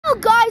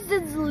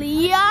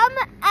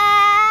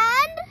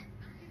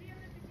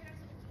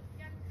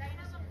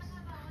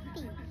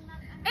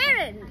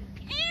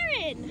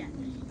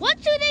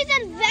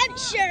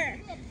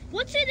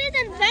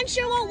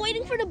while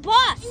waiting for the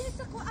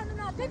bus.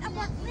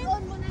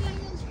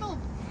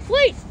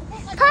 Wait.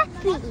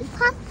 Puppy.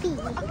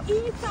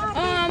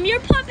 Your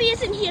puppy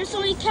isn't here,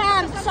 so we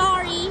can't.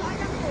 Sorry.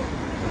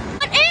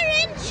 But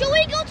Erin, should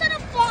we go to the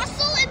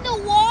fossil in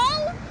the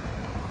wall?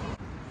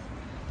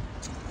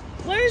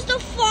 Where's the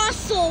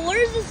fossil?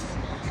 Where's this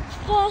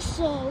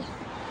fossil?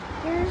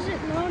 Where is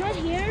it? No, not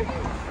here.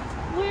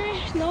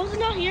 Where? No, it's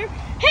not here.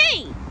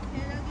 Hey!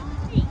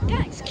 Hey,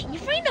 guys, can you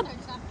find a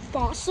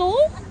fossil?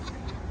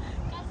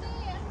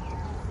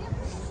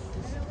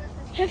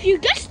 If you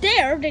guessed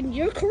there, then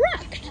you're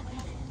correct.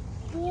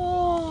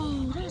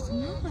 Whoa, that's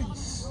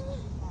nice.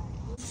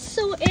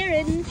 So,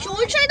 Erin, should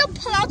we try to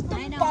pull out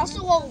the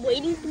fossil while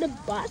waiting for the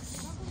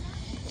bus?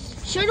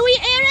 Should we,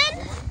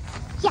 Erin?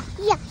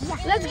 Yeah.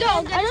 Let's go.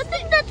 I don't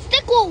think that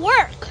stick will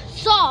work.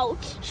 So,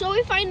 shall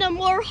we find a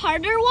more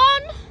harder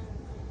one?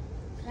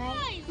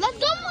 Guys, let's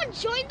go and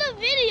join the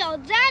video.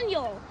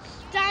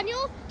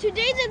 Daniel,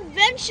 today's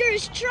adventure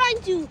is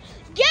trying to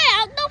get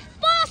out the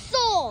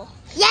fossil.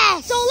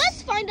 Yes. So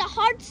let's find a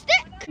hard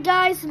stick.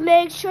 Guys,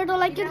 make sure to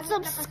like and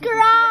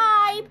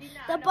subscribe.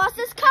 The bus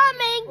is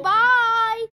coming. Bye.